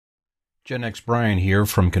Gen X Brian here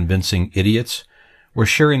from Convincing Idiots. We're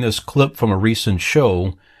sharing this clip from a recent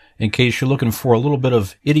show in case you're looking for a little bit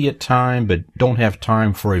of idiot time but don't have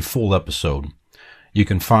time for a full episode. You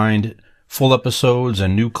can find full episodes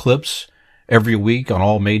and new clips every week on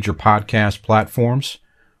all major podcast platforms.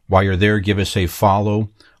 While you're there, give us a follow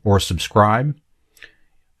or subscribe.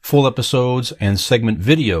 Full episodes and segment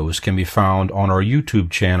videos can be found on our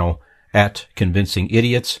YouTube channel at Convincing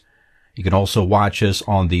Idiots. You can also watch us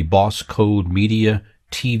on the Boss Code Media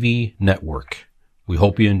TV network. We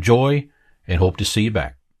hope you enjoy and hope to see you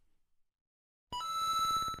back.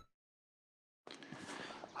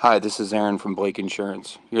 Hi, this is Aaron from Blake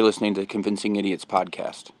Insurance. You're listening to Convincing Idiots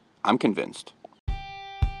podcast. I'm convinced.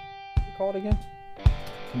 Call it again?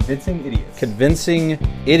 Convincing Idiots. Convincing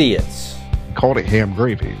Idiots. Called it ham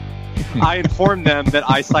gravy. I informed them that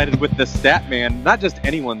I sided with the stat man, not just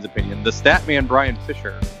anyone's opinion, the stat man Brian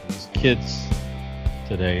Fisher. These kids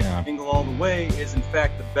today. Jingle All the Way is in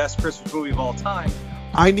fact the best Christmas movie of all time.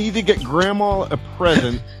 I need to get Grandma a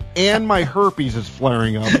present, and my herpes is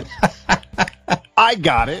flaring up. I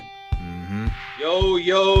got it. Mm-hmm. Yo,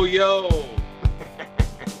 yo, yo.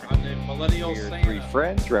 I'm the millennial We're Santa. three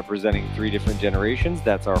friends representing three different generations.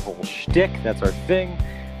 That's our whole shtick. That's our thing.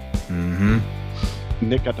 Mm-hmm.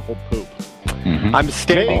 Nick got the whole poop. Mm-hmm. I'm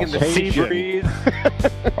standing in the sea Awesome. breeze,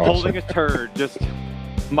 holding a turd, just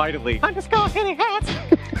mightily. I'm just going hitting hats.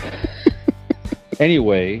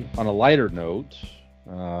 Anyway, on a lighter note,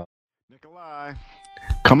 Nikolai,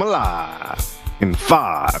 come alive in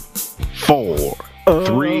 5, 4,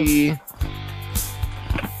 3.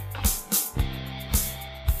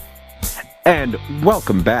 And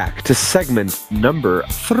welcome back to segment number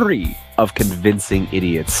 3 of Convincing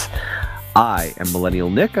Idiots. I am Millennial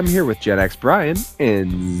Nick. I'm here with Gen X Brian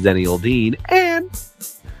and Zennial Dean. And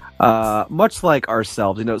much like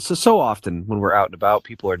ourselves, so often when we're out and about,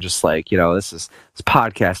 people are just like, this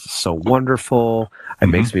podcast is so wonderful. It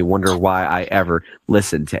makes me wonder why I ever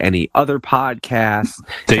listen to any other podcasts.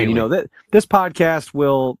 Daily. And that this podcast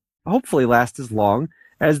will hopefully last as long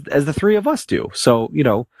as the three of us do. So,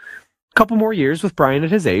 a couple more years with Brian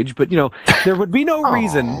at his age, but there would be no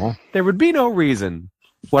reason. Aw. There would be no reason.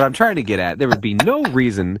 What I'm trying to get at, there would be no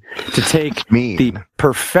reason to take Mean. the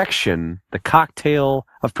perfection, the cocktail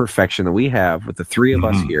of perfection that we have with the three of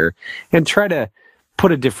us here, and try to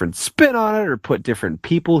put a different spin on it or put different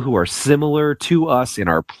people who are similar to us in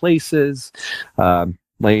our places.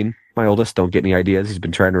 Lane, my oldest, don't get any ideas. He's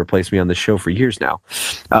been trying to replace me on this show for years now.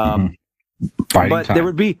 But there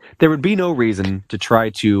would be no reason to try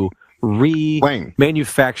to Lane,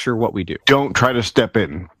 manufacture what we do. don't try to step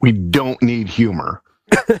in. We don't need humor.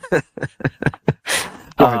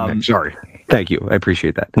 Go ahead, Nick. Sorry. Thank you. I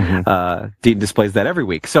appreciate that. Dean displays that every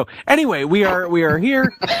week. So anyway, we are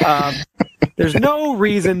here. There's no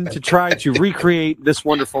reason to try to recreate this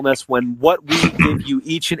wonderfulness when what we give you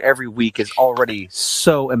each and every week is already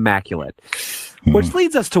so immaculate. Which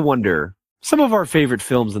leads us to wonder some of our favorite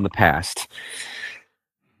films in the past.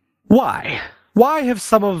 Why? Why have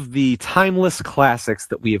some of the timeless classics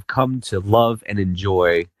that we have come to love and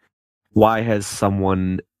enjoy, why has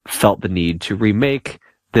someone felt the need to remake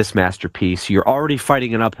this masterpiece? You're already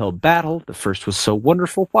fighting an uphill battle. The first was so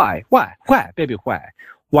wonderful. Why? Why? Why, baby, why?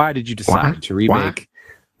 Why did you decide to remake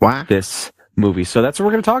this movie? So that's what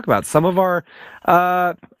we're going to talk about. Some of our,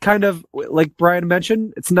 kind of, like Brian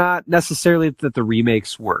mentioned, it's not necessarily that the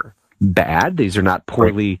remakes were bad. These are not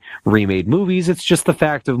poorly remade movies. It's just the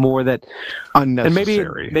fact of more that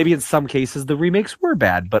Unnecessary. and maybe in some cases the remakes were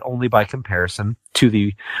bad, but only by comparison to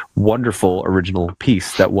the wonderful original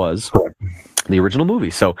piece that was the original movie.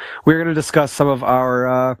 So we're going to discuss some of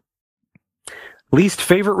our least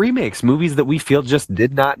favorite remakes, movies that we feel just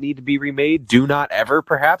did not need to be remade, do not ever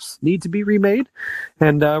perhaps need to be remade,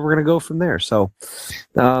 and we're going to go from there. So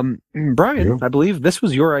Brian, I believe this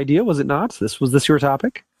was your idea, was it not? Was this your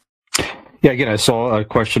topic? yeah, again, I saw a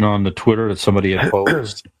question on the Twitter that somebody had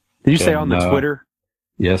posed. Did you say on the Twitter?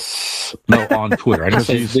 Yes. No, on Twitter. I didn't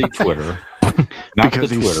say the Twitter. Not Because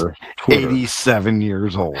the he's Twitter. 87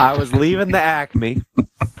 years old. I was leaving the Acme,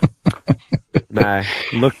 and I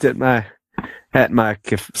looked at my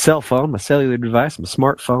cell phone, my cellular device, my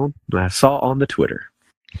smartphone, and I saw on the Twitter.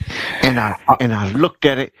 And I looked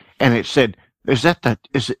at it, and it said, "Is that the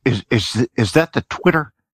is that the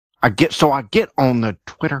Twitter?" I get on the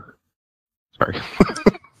Twitter. Sorry.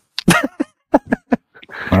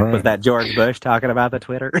 All right. Was that George Bush talking about the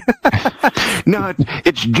Twitter? No,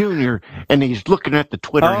 it's Junior, and he's looking at the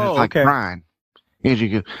Twitter, and Oh, it's like okay. crying. And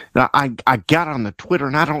you go, now, I got on the Twitter,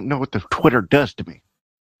 and I don't know what the Twitter does to me.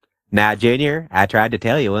 Now, Junior, I tried to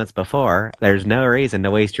tell you once before, there's no reason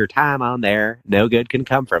to waste your time on there. No good can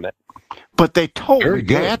come from it. But they told Very me,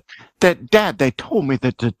 good. Dad, they told me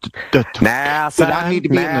that Now, son, that I need to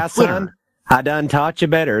be in the Twitter. son, I done taught you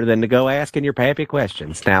better than to go asking your pappy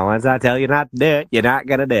questions. Now, once I tell you not to do it, you're not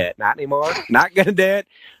going to do it. Not anymore. Not going to do it.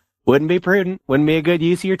 Wouldn't be prudent. Wouldn't be a good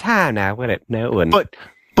use of your time now, would it? No, it wouldn't.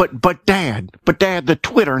 But Dad, the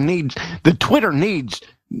Twitter needs the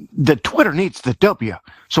W.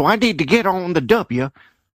 So I need to get on the W.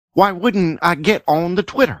 Why wouldn't I get on the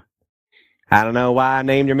Twitter? I don't know why I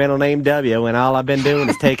named your middle name W when all I've been doing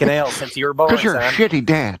is taking L since you were born, Because you're a son. shitty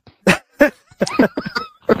dad.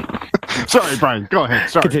 Sorry, Brian. Go ahead.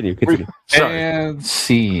 Sorry. Continue. Sorry. And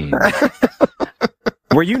scene.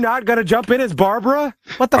 Were you not going to jump in as Barbara?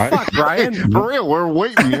 What the fuck, Brian? For real, we're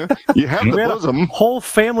waiting. You have the We had bosom. a whole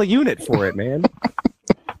family unit for it, man.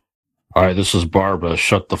 All right, this is Barbara.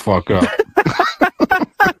 Shut the fuck up.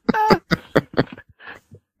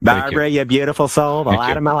 Barbara, you beautiful soul, the Thank light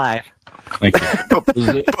you. of my life. Thank you.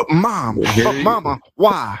 But Mama,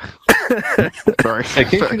 why? Sorry.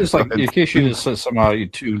 In case you just somehow you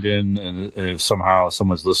tuned in, and if somehow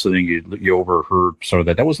someone's listening, you overheard some of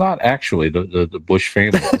that. That was not actually the Bush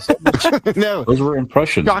family. No. Those were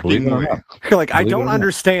impressions. Believe it or not. You're like, I Believe it don't or not.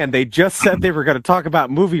 understand. They just said they were going to talk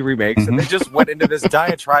about movie remakes, and they just went into this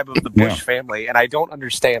diatribe of the Bush family, and I don't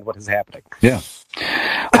understand what is happening. Yeah,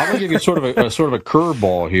 I'm going to give you sort of a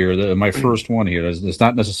curveball here. My first one here is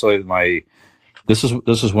not necessarily my. This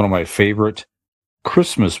is one of my favorite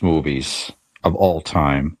Christmas movies of all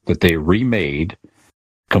time that they remade,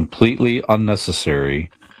 completely unnecessary.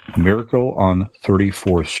 Miracle on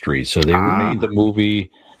 34th Street. So they remade the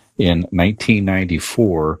movie in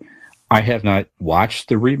 1994. I have not watched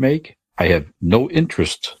the remake. I have no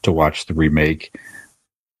interest to watch the remake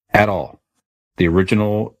at all. The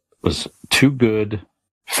original was too good,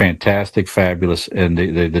 fantastic, fabulous, and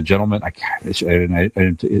the gentleman.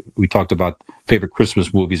 We talked about favorite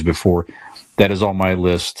Christmas movies before. That is on my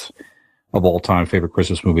list of all-time favorite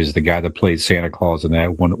Christmas movies. The guy that played Santa Claus and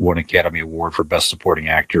that won Academy Award for Best Supporting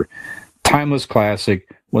Actor. Timeless classic,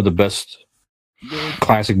 one of the best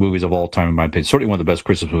classic movies of all time, in my opinion. Certainly one of the best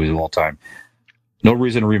Christmas movies of all time. No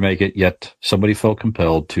reason to remake it, yet somebody felt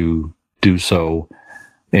compelled to do so.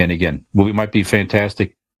 And again, movie might be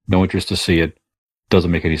fantastic. No interest to see it.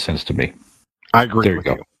 Doesn't make any sense to me. I agree There you with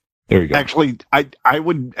go. you. There you go. Actually, I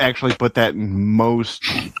would actually put that in most,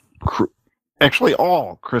 actually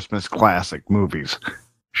all Christmas classic movies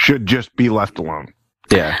should just be left alone.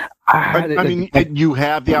 Yeah. I mean, you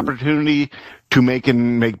have the opportunity to make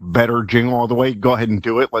better Jingle All the Way. Go ahead and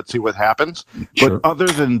do it. Let's see what happens. Sure. But other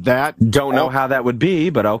than that, Don't know how that would be,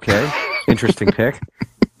 but okay. Interesting pick.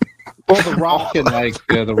 Well, The Rock and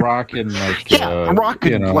The Rock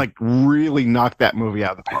could like really knock that movie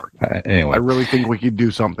out of the park. anyway, I really think we could do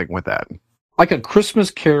something with that. like A Christmas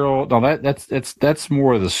Carol. No, that's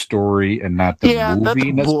more of the story and not the movie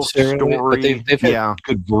that's a book necessarily. story. But they've had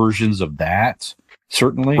good versions of that,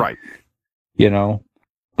 certainly. Right.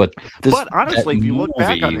 But honestly, if you look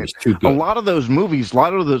back on it, a lot of those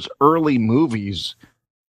early movies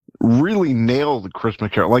really nailed the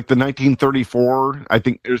Christmas Carol. Like the 1934, I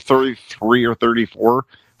think there's 33 or 34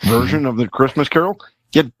 version of the Christmas Carol.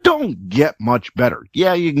 You don't get much better.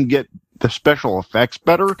 Yeah, you can get the special effects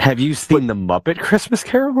better. Have you seen the Muppet Christmas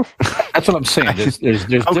Carol? That's what I'm saying. There's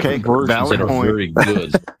different versions that are very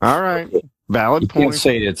good. All right. Valid point. You can't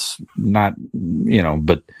say it's not,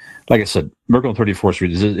 but like I said, Miracle on 34th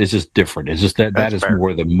Street is just different. It's just that is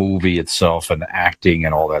more the movie itself and the acting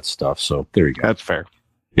and all that stuff. So there you go. That's fair.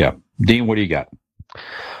 Yeah. Dean, what do you got?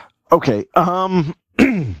 Okay. I'm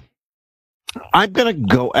going to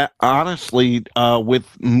go honestly with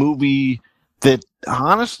movie that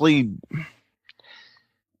honestly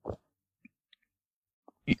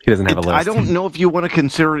He doesn't have a list. I don't know if you want to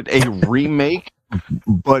consider it a remake,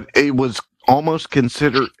 but it was almost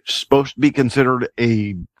supposed to be considered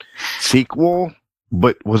a sequel,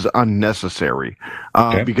 but was unnecessary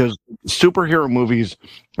because superhero movies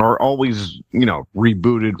are always,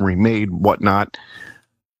 rebooted, remade, whatnot.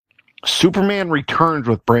 Superman Returns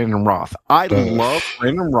with Brandon Roth. I love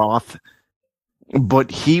Brandon Roth, but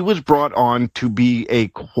he was brought on to be a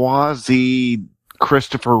quasi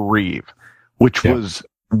Christopher Reeve, which was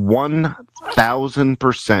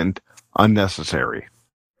 1,000% unnecessary.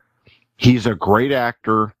 He's a great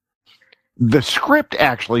actor. The script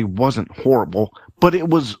actually wasn't horrible, but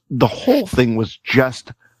the whole thing was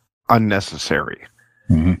just unnecessary.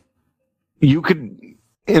 Mm-hmm. You could,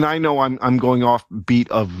 and I know I'm going off beat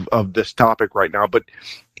of this topic right now, but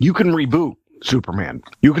you can reboot Superman.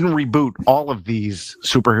 You can reboot all of these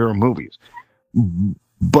superhero movies.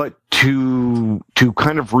 but to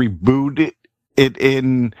kind of reboot it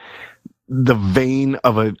in the vein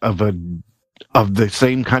of the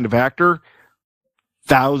same kind of actor,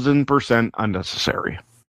 1,000% unnecessary.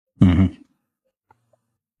 Mm-hmm.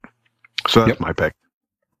 So that's my pick.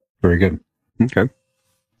 Very good. Okay.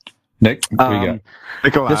 Nick, what do you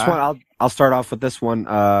got? This one, I'll start off with this one.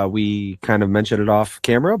 We kind of mentioned it off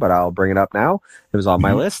camera, but I'll bring it up now. It was on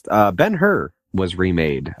my list. Ben-Hur was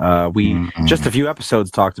remade. We just a few episodes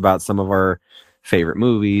talked about some of our favorite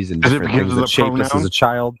movies and different things that shaped us as a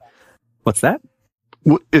child. What's that?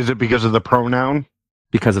 Is it because of the pronoun?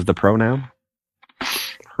 Because of the pronoun?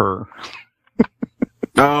 Her.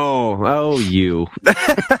 Oh, you.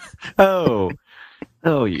 oh,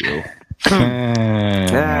 you.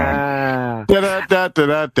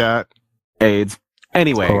 AIDS.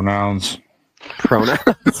 Anyway. Pronouns.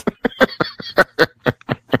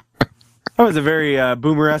 That was a very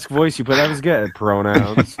boomer-esque voice you put. That was good.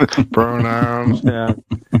 Pronouns. Yeah.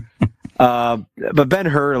 But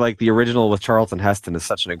Ben-Hur, like the original with Charlton Heston, is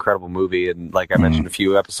such an incredible movie. And like I mentioned a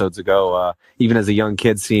few episodes ago, even as a young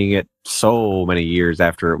kid seeing it so many years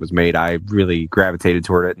after it was made, I really gravitated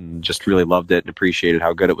toward it and just really loved it and appreciated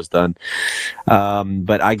how good it was done.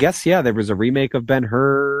 But I guess, yeah, there was a remake of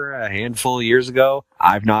Ben-Hur a handful of years ago.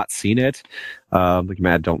 I've not seen it. I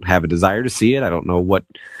don't have a desire to see it. I don't know.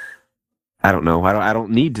 I don't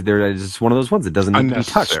need to. It's just one of those ones that doesn't need to be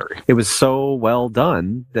touched. It was so well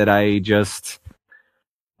done that I just,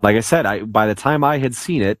 like I said, by the time I had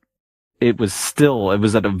seen it, it was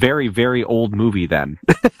at a very, very old movie then.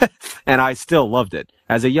 And I still loved it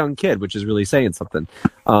as a young kid, which is really saying something.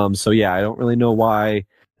 So yeah, I don't really know why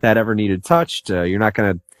that ever needed touched. You're not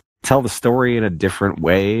going to tell the story in a different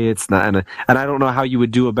way. It's not, and I don't know how you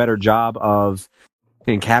would do a better job of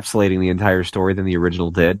encapsulating the entire story than the original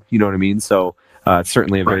did. You know what I mean? So it's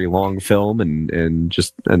certainly a very long film and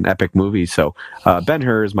just an epic movie. So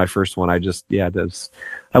Ben-Hur is my first one. I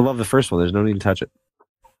love the first one. There's no need to touch it.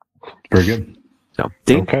 Very good. So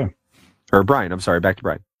Dean? Okay. Or Brian, I'm sorry, back to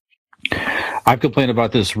Brian. I've complained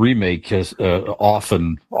about this remake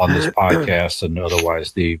often on this podcast and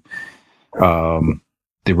otherwise. The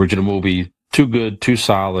original movie, too good, too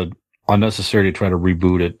solid, unnecessary to try to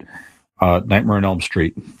reboot it. Nightmare on Elm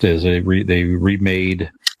Street. They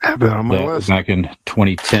remade back in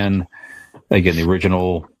 2010. Again, the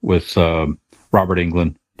original with Robert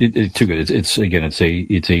Englund. It's too good. It's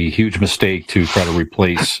a huge mistake to try to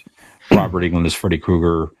replace Robert Englund as Freddy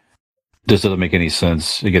Krueger. This doesn't make any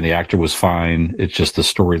sense. Again, the actor was fine. It's just the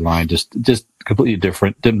storyline just completely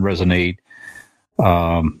different. Didn't resonate.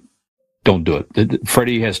 Don't do it.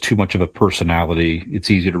 Freddy has too much of a personality.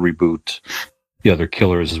 It's easy to reboot. The other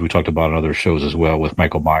killers, as we talked about on other shows as well, with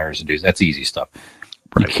Michael Myers and these. That's easy stuff.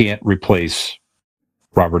 Right. You can't replace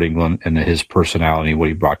Robert Englund and his personality, what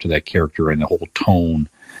he brought to that character, and the whole tone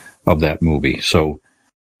of that movie. So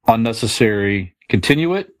unnecessary.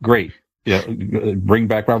 Continue it, great. Yeah, bring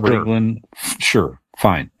back Robert Englund. Sure,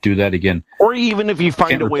 fine. Do that again. Or even if you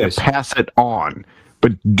find a way to pass it on,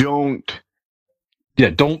 but don't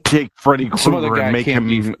take Freddy Krueger and make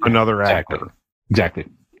him another actor. Exactly.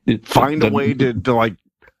 Find a way to like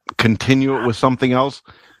continue it with something else.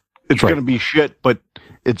 It's going to be shit, but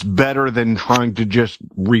it's better than trying to just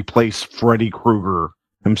replace Freddy Krueger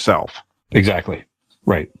himself. Exactly.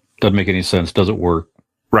 Right. Doesn't make any sense. Doesn't work.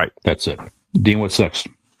 Right. That's it. Dean, what's next?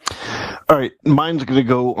 All right. Mine's going to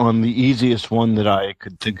go on the easiest one that I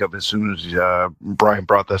could think of as soon as Brian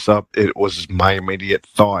brought this up. It was my immediate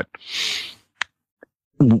thought.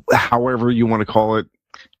 However you want to call it.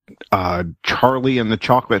 Charlie and the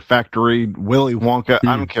Chocolate Factory, Willy Wonka,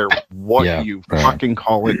 I don't care what you fucking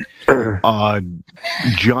call it.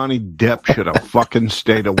 Johnny Depp should have fucking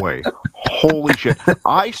stayed away. Holy shit.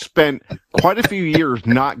 I spent quite a few years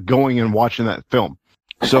not going and watching that film.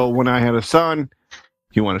 So when I had a son,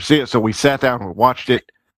 he wanted to see it, so we sat down and watched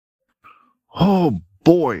it. Oh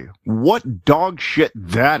boy, what dog shit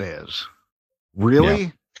that is.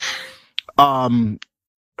 Really? Yeah.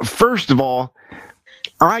 First of all,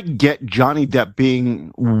 I get Johnny Depp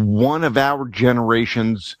being one of our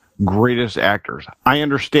generation's greatest actors. I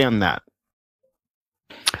understand that.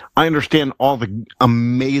 I understand all the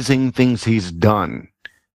amazing things he's done.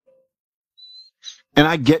 And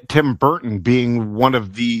I get Tim Burton being one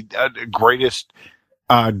of the greatest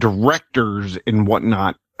directors and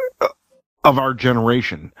whatnot of our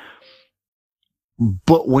generation.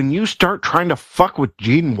 But when you start trying to fuck with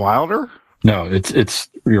Gene Wilder... No, it's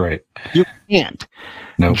you're right. You can't.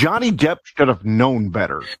 No. Johnny Depp should have known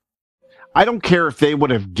better. I don't care if they would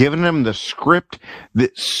have given him the script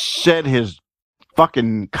that said his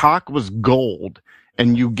fucking cock was gold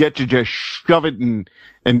and you get to just shove it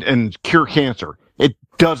and cure cancer. It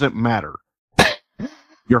doesn't matter.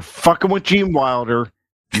 You're fucking with Gene Wilder.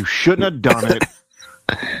 You shouldn't have done it.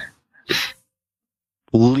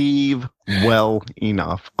 Leave well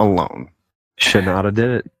enough alone. Should not have did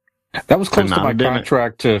it. That was close to my Didn't it?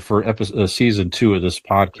 contract for season 2 of this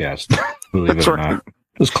podcast. Believe That's it or right. not,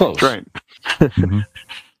 it was close. That's right. Mhm.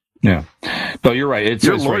 Yeah, no, you're right. Your It's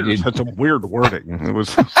right. lawyers had some weird wording. It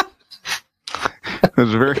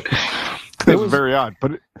was very odd,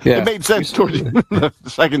 but it made sense towards the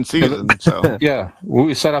second season. So Yeah, when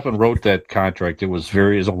we set up and wrote that contract, it was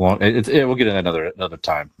very long. We'll get into another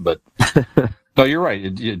time, but no, you're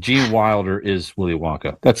right. Gene Wilder is Willy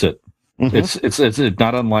Wonka. That's it. Mhm. It's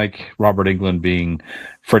not unlike Robert Englund being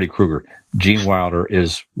Freddy Krueger. Gene Wilder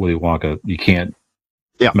is Willy Wonka. You can't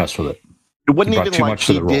mess with it. it wasn't He brought even too like much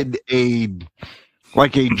to he the role.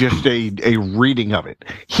 did a reading of it.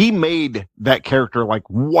 He made that character like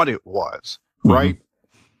what it was, Mhm. right?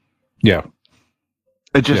 Yeah,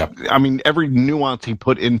 It just, I mean, every nuance he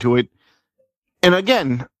put into it. And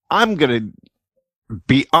again, I'm gonna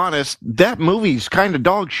be honest. That movie's kind of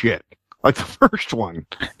dog shit, like the first one.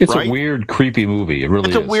 it's Right? a weird, creepy movie. It really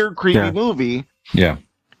It's is. a weird, creepy Yeah. movie, Yeah,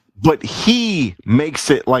 but he makes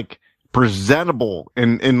it like presentable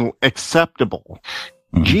and acceptable.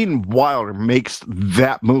 Mhm. Gene Wilder makes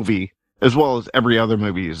that movie as well as every other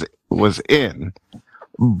movie he was in,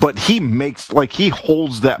 but he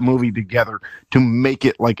holds that movie together to make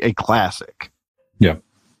it like a classic. Yeah.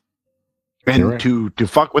 You're And right. to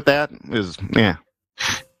fuck with that is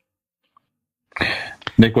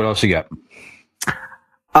Nick, what else you got?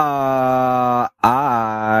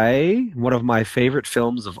 One of my favorite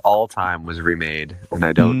films of all time was Remade, and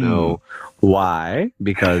I don't know why,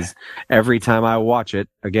 because every time I watch it,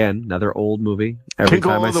 again, another old movie, every Can't go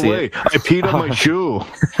time I all the see way. I peed on my shoe.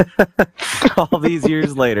 it, all these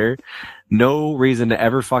years later, no reason to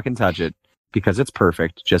ever fucking touch it, because it's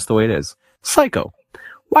perfect, just the way it is. Psycho.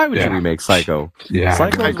 Why would you Yeah. remake Psycho? Yeah,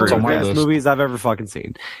 Psycho is one it's of on the my best list. movies I've ever fucking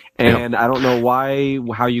seen, and I don't know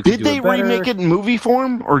how you could Did do they it better. remake it in movie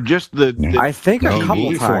form or just the? I think No, a couple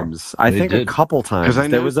movie form. times. I They think a did. couple times. Because I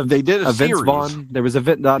know There was they did a Vince series. Vaughn. There was a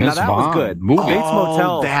Vince. Now Vince that was Vaughn. good. Movie. Bates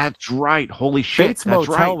Motel. That's right. Holy shit. Bates that's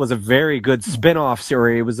Motel right. was a very good spin-off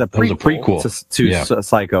series. It was a was a prequel. to Yeah.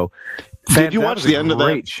 Psycho. Did you That watch was the a end of that?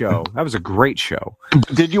 Great show. That was a great show.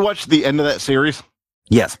 Did you watch the end of that series?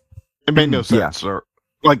 Yes. It made no Yeah. sense, or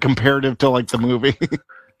like comparative to like the movie.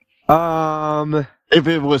 If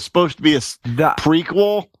it was supposed to be a The,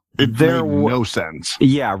 prequel, it There made wa- no sense,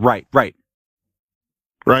 yeah. Right.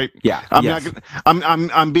 right? Yeah. I'm yes. not.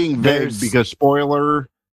 I'm being vague There's- because spoiler,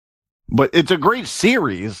 but it's a great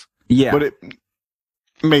series. Yeah. But it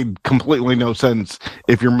made completely no sense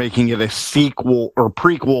if you're making it a sequel or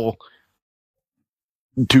prequel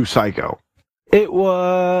to Psycho. It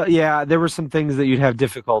was. Yeah. There were some things that you'd have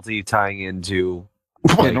difficulty tying into.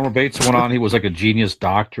 Yeah, Norman Bates went on. He was like a genius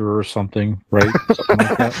doctor or something, right? Something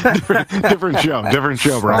like that. different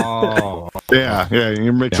show, bro. Oh, Yeah,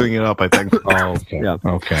 you're mixing it up, I think. okay. Yeah.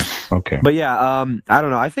 Okay. But yeah, I don't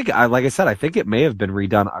know. I think, like I said, I think it may have been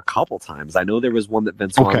redone a couple times. I know there was one that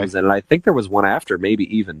Vince Vaughn Okay. was in, and I think there was one after, maybe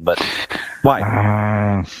even. But why?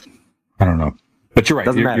 I don't know. But you're right.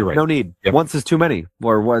 Doesn't matter. You're right. No need. Yep. Once is too many,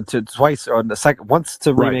 or twice, or the second. Once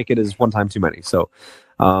to Right. remake it is one time too many. So,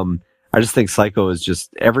 I just think Psycho is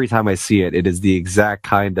just every time I see it, it is the exact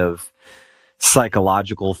kind of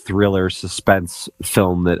psychological thriller suspense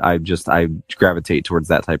film that I gravitate towards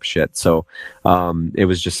that type of shit. So, it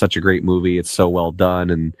was just such a great movie. It's so well done,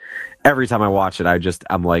 and every time I watch it, I'm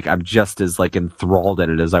just as like enthralled in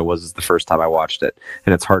it as I was the first time I watched it.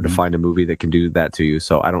 And it's hard to find a movie that can do that to you.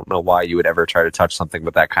 So I don't know why you would ever try to touch something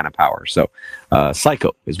with that kind of power. So,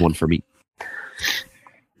 Psycho is one for me.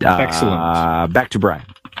 Excellent. Back to Brian.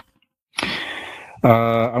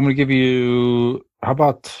 I'm going to give you. How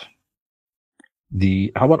about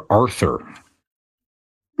Arthur?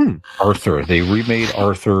 Arthur. They remade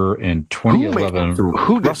Arthur in 2011.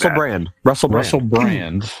 Who did Russell that? Brand. Russell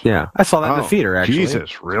Brand. Yeah, I saw that in Oh, the theater. Actually,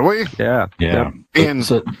 Jesus, really? Yeah, Yeah. And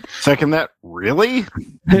So, second that, really?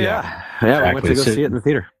 yeah. We went to Exactly. go see it in the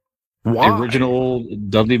theater. Why? the original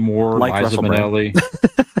Dudley Moore, Like Liza Russell Brand.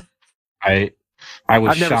 Minnelli. I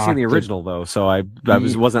was I've never shocked seen the that- original though, so I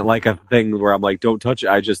wasn't like a thing where I'm like, don't touch it.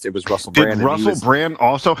 It was Russell Did Brand. And Russell Brand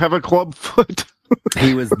also have a club foot?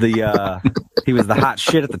 he was the hot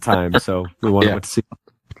shit at the time, so we wanted to see.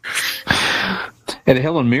 And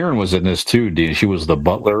Helen Mirren was in this too, Dean. She was the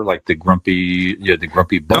butler, like the grumpy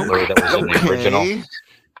butler that was in the original.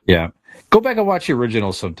 Yeah. Go back and watch the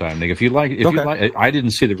original sometime, Nick. If you like, I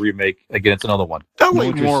didn't see the remake. Again, it's another one. Dudley No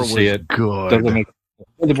interest Moore to was see it. good. Doesn't make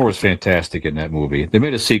Moore was fantastic in that movie. They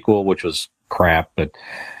made a sequel, which was crap, but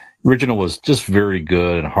original was just very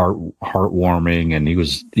good and heartwarming, and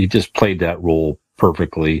he just played that role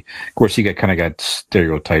perfectly. Of course, he got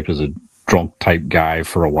stereotyped as a drunk type guy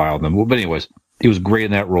for a while in the movie, but anyways, he was great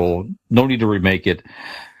in that role. No need to remake it.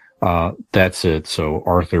 That's it. So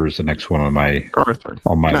Arthur is the next one on my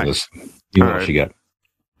Nice. list. You know All what right. you got?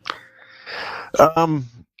 All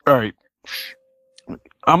right.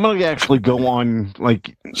 I'm going to actually go on,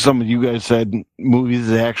 like some of you guys said, movies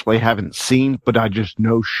that I actually haven't seen, but I just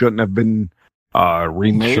know shouldn't have been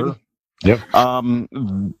remade. Sure. Yep.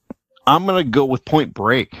 I'm going to go with Point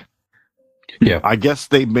Break. Yeah. I guess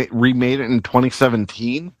they remade it in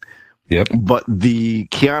 2017. Yep. But the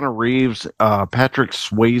Keanu Reeves, Patrick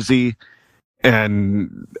Swayze,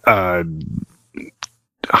 and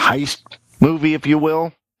heist movie, if you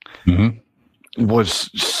will, was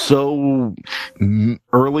so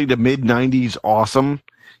early to mid 90s awesome.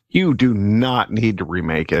 You do not need to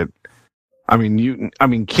remake it. I mean,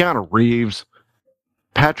 Keanu Reeves,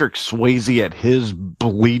 Patrick Swayze at his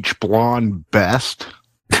bleach blonde best.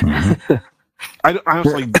 I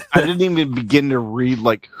honestly, I didn't even begin to read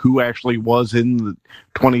like who actually was in the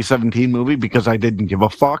 2017 movie because I didn't give a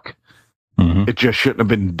fuck. It just shouldn't have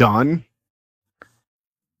been done.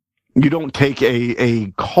 You don't take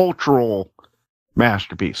a cultural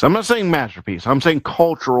masterpiece. I'm not saying masterpiece. I'm saying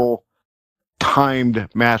cultural timed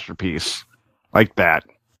masterpiece like that.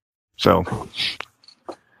 So,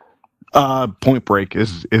 Point Break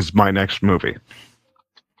is my next movie.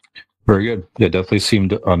 Very good. Yeah, definitely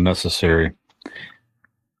seemed unnecessary.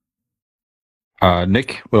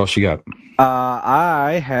 Nick, what else you got?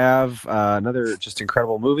 I have another just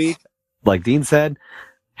incredible movie. Like Dean said,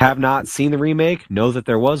 have not seen the remake. Know that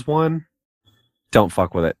there was one. Don't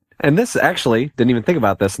fuck with it. And this actually didn't even think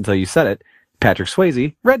about this until you said it. Patrick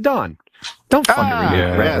Swayze, Red Dawn. Don't fucking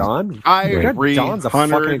remake Red Dawn. Red Dawn's a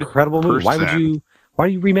fucking incredible movie. Why are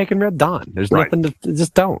you remaking Red Dawn? There's nothing to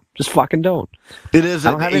just don't. Just fucking don't. It is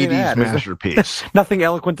an have anything to 80s add. masterpiece. Nothing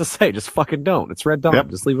eloquent to say. Just fucking don't. It's Red Dawn. Yep.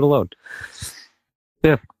 Just leave it alone.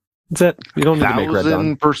 Yeah. That's it. You don't need to make Red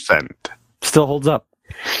Dawn. 1000%. Still holds up.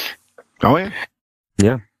 Oh, yeah?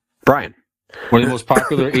 Yeah. Brian. One of the most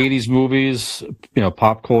popular 80s movies,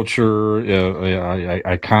 pop culture,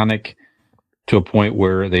 iconic to a point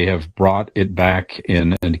where they have brought it back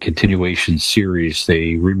in a continuation series.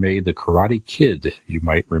 They remade The Karate Kid, you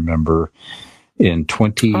might remember, in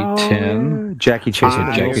 2010. Jackie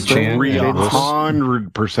Chan. Jackie Chan.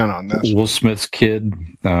 300% on this. Will Smith's kid,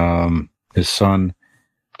 his son.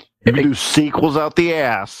 You can do sequels out the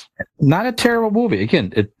ass. Not a terrible movie.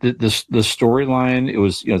 Again, the storyline, it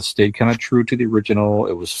was, it stayed kind of true to the original.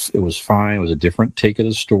 It was fine. It was a different take of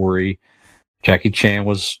the story. Jackie Chan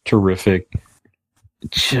was terrific.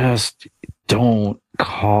 Just don't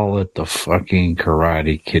call it the fucking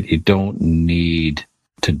Karate Kid. You don't need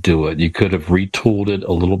to do it. You could have retooled it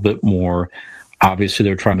a little bit more. Obviously,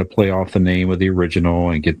 they're trying to play off the name of the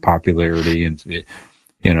original and get popularity, and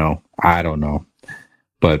I don't know.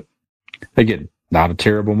 But again, not a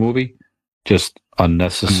terrible movie, just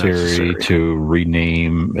unnecessary to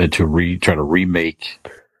rename, try to remake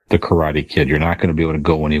The Karate Kid. You're not going to be able to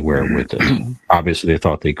go anywhere with it. Obviously, they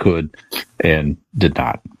thought they could and did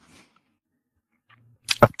not.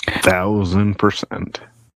 1000%.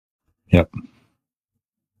 Yep.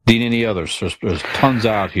 Dean, any others? There's tons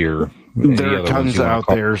out here. There are tons out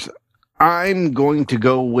there. I'm going to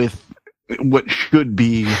go with what should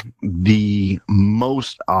be the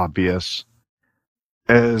most obvious,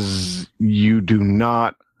 as you do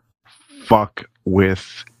not fuck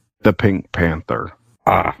with the Pink Panther.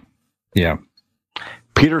 Yeah.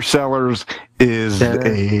 Peter Sellers is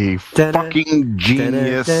a fucking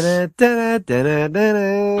genius.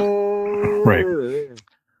 Right.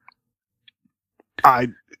 I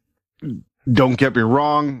don't get me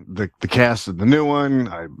wrong. The cast of the new one,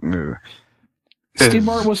 Steve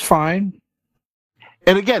Martin was fine.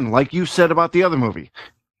 And again, like you said about the other movie,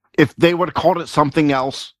 if they would have called it something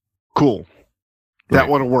else, cool. That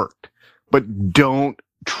would have worked. But don't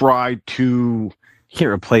try to... You can't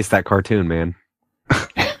replace that cartoon, man.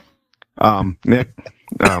 Nick,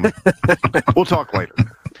 we'll talk later.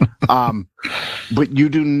 But you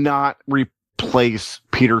do not replace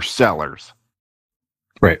Peter Sellers.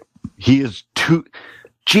 Right. He is too...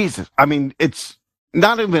 Jesus. I mean, it's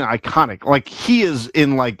not even iconic. Like, he is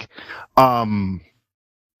in, like...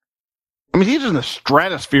 he's in the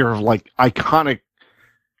stratosphere of, like, iconic,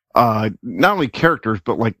 not only characters,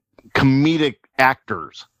 but, like, comedic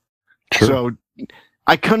actors. Sure. So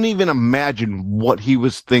I couldn't even imagine what he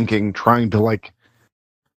was thinking trying to, like,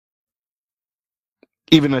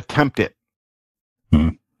 even attempt it.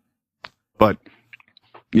 Mhm. But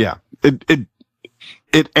yeah,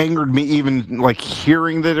 it angered me even like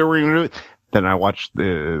hearing that they were going to do it. Then I watched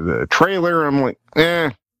the trailer. And I'm like,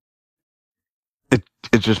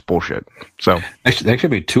 it's just bullshit. So Actually, there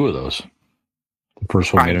could be two of those. The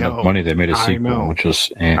first one I made enough know. money; they made a I sequel, know. which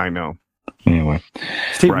was I know. anyway.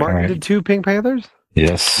 Steve Right. Martin Right. did 2 Pink Panthers?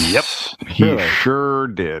 Yes. Yep. He Really? sure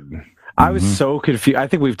did. I was Mhm. so confused. I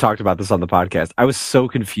think we've talked about this on the podcast. I was so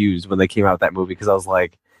confused when they came out with that movie because I was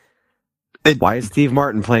like, why is Steve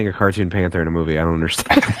Martin playing a cartoon panther in a movie? I don't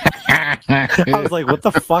understand. I was like, what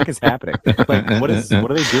the fuck is happening? Like, what are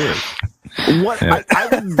they doing? What I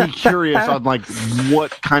would be curious on like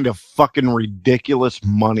what kind of fucking ridiculous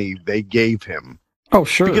money they gave him. Oh,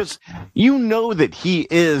 sure. Because you know that he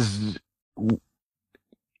is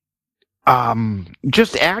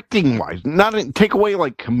just acting wise, not take away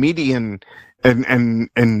like comedian and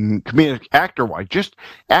comedic actor wise, just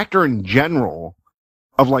actor in general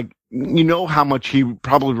of like, you know how much he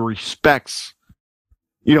probably respects,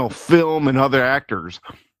 you know, film and other actors.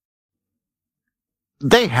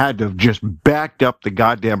 They had to have just backed up the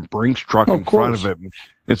goddamn Brinks truck Of in front of course. him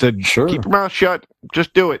and said, Sure. keep your mouth shut,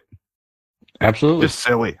 just do it. Absolutely. Just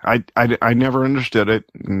silly. I never understood it.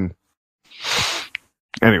 And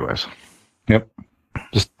anyways. Yep.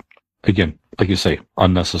 Just again, like you say,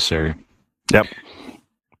 unnecessary. Yep.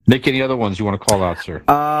 Nick, any other ones you want to call out, sir?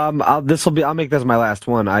 I'll make this my last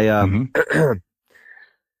one.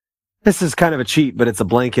 This is kind of a cheat, but it's a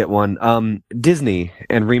blanket one. Disney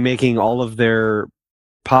and remaking all of their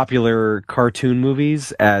popular cartoon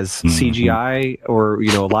movies as CGI or,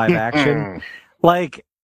 you know, live action. Like,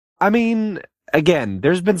 I mean, again,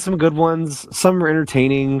 there's been some good ones. Some are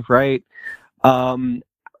entertaining, right?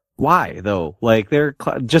 Why though? Like they're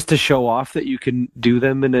just to show off that you can do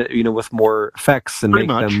them in a, you know, with more effects and Pretty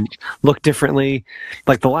make much. them look differently.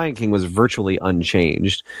 Like The Lion King was virtually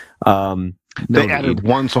unchanged. They added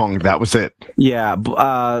one song. That was it. Yeah.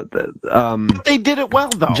 They did it well,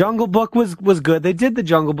 though. Jungle Book was good. They did the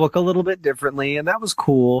Jungle Book a little bit differently, and that was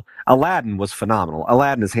cool. Aladdin was phenomenal.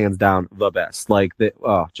 Aladdin is hands down the best. Like,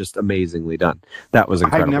 just amazingly done. That was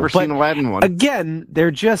incredible. I've never But seen Aladdin one. again,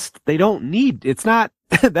 they don't need. It's not.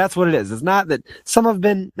 That's what it is. It's not that some have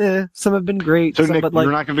been great. So, some, Nick, but like,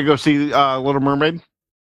 you're not going to go see Little Mermaid?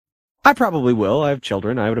 I probably will. I have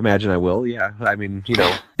children. I would imagine I will. Yeah. I mean, you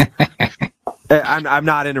know. I'm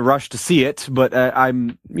not in a rush to see it, but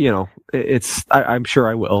I'm sure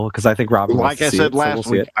I will because I think Robin wants Like to I see said it, so last we'll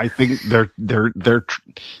see week, it. I think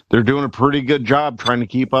they're doing a pretty good job trying to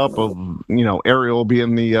keep up of, you know, Ariel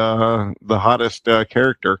being the hottest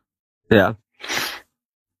character. Yeah.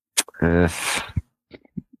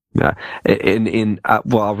 Yeah.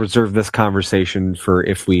 Well, I'll reserve this conversation for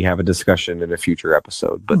if we have a discussion in a future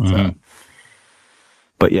episode, but.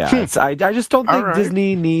 But yeah, I just don't think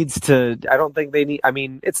Disney needs to. I don't think they need. I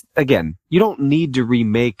mean, it's again, you don't need to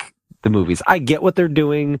remake the movies. I get what they're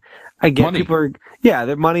doing. I get Money.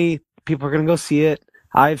 their money. People are going to go see it.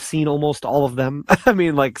 I've seen almost all of them. I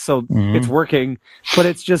mean, like, so it's working, but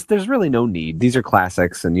it's just there's really no need. These are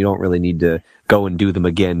classics, and you don't really need to go and do them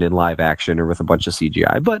again in live action or with a bunch of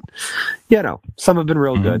CGI. But you know, some have been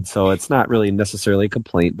real good, so it's not really necessarily a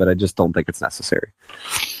complaint. But I just don't think it's necessary.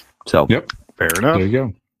 So Yep. Fair enough.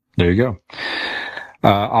 There you go.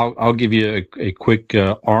 I'll give you a quick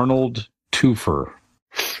Arnold twofer,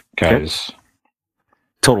 guys. Okay.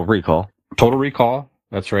 Total Recall.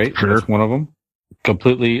 That's right. Sure. That's one of them.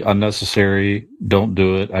 Completely unnecessary. Don't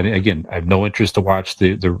do it. I have no interest to watch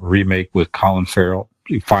the remake with Colin Farrell.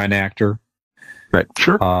 Fine actor. Right.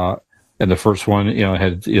 Sure. And the first one, you know,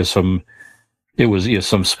 had some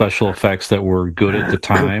special effects that were good at the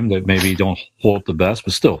time that maybe don't hold up the best,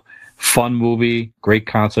 but still. Fun movie, great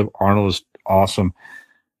concept. Arnold is awesome,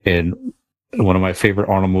 and one of my favorite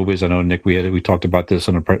Arnold movies. I know, Nick, we talked about this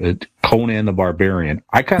on Conan the Barbarian.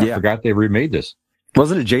 I kind of forgot they remade this.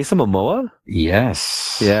 Wasn't it Jason Momoa?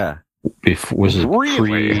 Yes. Yeah. Was it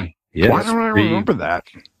Really? Yes. Why don't I remember that?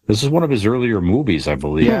 This is one of his earlier movies, I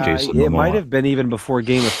believe. Yeah, Jason it Momoa. might have been even before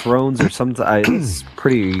Game of Thrones or something. It's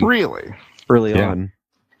pretty Really? early Yeah. on.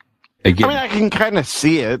 Again, I mean, I can kind of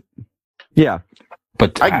see it. Yeah.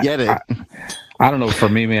 but I get it. I don't know. For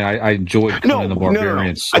me, man, I enjoyed Conan the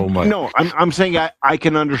Barbarian so much. No, I'm saying I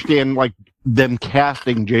can understand like them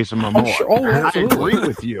casting Jason Momoa. I absolutely. agree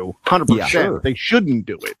with you, 100%. Yeah, sure. They shouldn't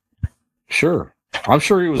do it. Sure. I'm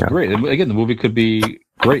sure he was great. And again, the movie could be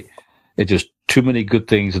great. It just too many good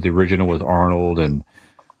things at the original with Arnold, and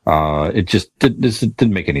it just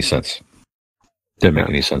didn't make any sense. Didn't make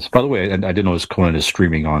any sense. By the way, I didn't know Conan is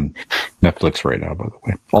streaming on Netflix right now, by the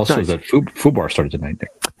way. Also, Nice. that Fubar started tonight,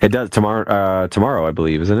 Nick. It does tomorrow, I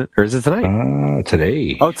believe, isn't it? Or is it tonight?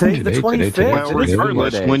 Today. Oh, today's the 25th. Well,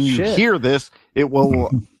 regardless, when you hear this, it will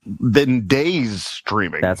been days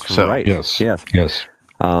streaming. That's so. right. Yes. We've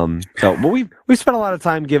spent a lot of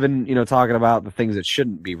time talking about the things that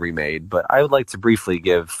shouldn't be remade, but I would like to briefly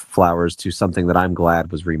give flowers to something that I'm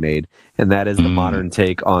glad was remade, and that is the modern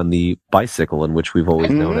take on the bicycle in which we've always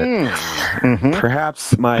known it. Mm-hmm.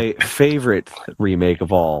 Perhaps my favorite remake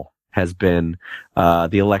of all has been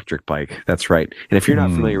the electric bike. That's right. And if you're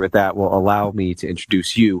not familiar with that, well, allow me to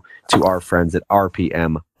introduce you to our friends at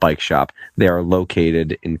RPM Bike Shop. They are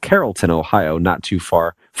located in Carrollton, Ohio, not too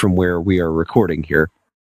far from where we are recording here.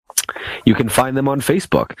 You can find them on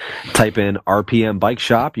Facebook. Type in RPM Bike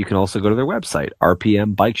Shop. You can also go to their website,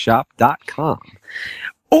 rpmbikeshop.com.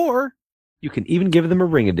 Or you can even give them a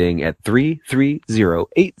ring-a-ding at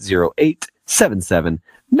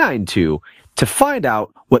 330-808-7792 to find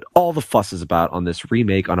out what all the fuss is about on this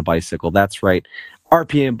remake on a bicycle. That's right.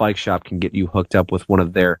 RPM Bike Shop can get you hooked up with one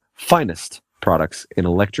of their finest products in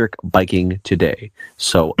electric biking today.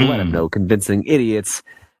 So let them know Convincing Idiots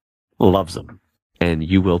loves them. And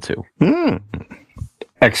you will too.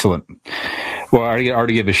 Excellent. Well, I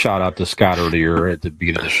already gave a shout out to Scott earlier at the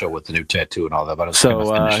beginning of the show with the new tattoo and all that.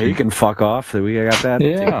 But you can fuck off. We got that.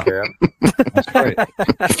 Yeah, care of. That's right.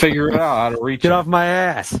 Figure it out how to reach. Get off my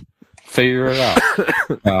ass. Figure it out.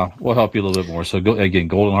 We'll help you a little bit more. So again,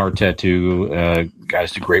 Golden Heart Tattoo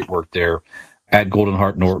guys do great work there. At Golden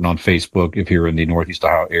Heart Norton on Facebook. If you're in the Northeast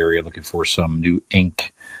Ohio area looking for some new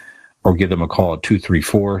ink, or give them a call at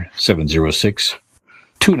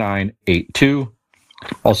 234-706-2982.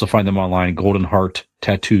 Also find them online,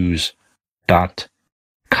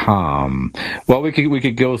 goldenhearttattoos.com. Well, we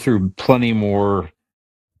could go through plenty more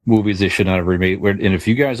movies they should not have remade. And if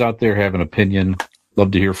you guys out there have an opinion,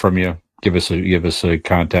 love to hear from you. Give us a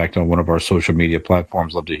contact on one of our social media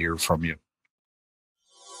platforms. Love to hear from you.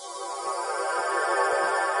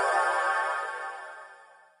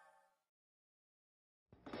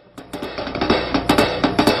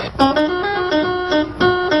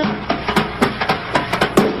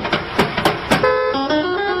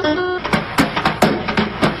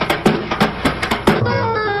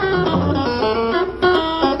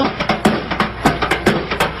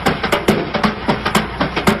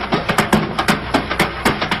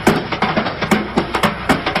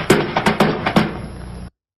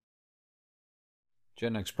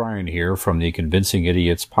 Gen X Brian here from the Convincing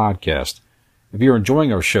Idiots podcast. If you're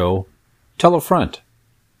enjoying our show, tell a friend.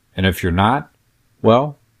 And if you're not,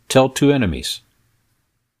 well, tell two enemies.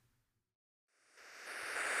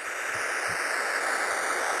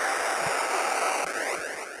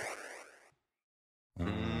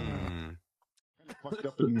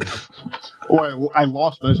 I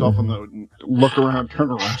lost myself on the look around, turn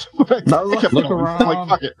around. Look around. Like,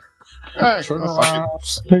 fuck it. Hey, Turn fuck around.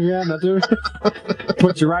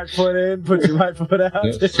 Put your right foot in, put your right foot out.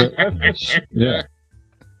 Yeah.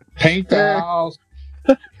 Paint the house.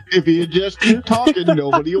 If you just keep talking,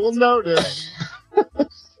 nobody will notice.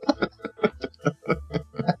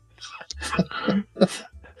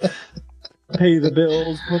 Pay the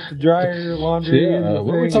bills, put the dryer, laundry in.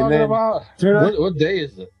 What are we talking about? What day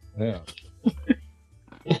is it? Yeah.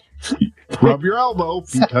 Rub your elbow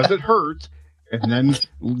because it hurts. And then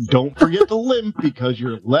don't forget to limp because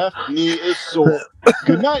your left knee is sore.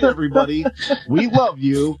 Good night, everybody. We love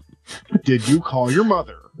you. Did you call your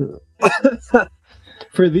mother?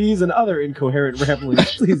 For these and other incoherent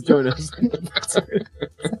ramblings, please join us.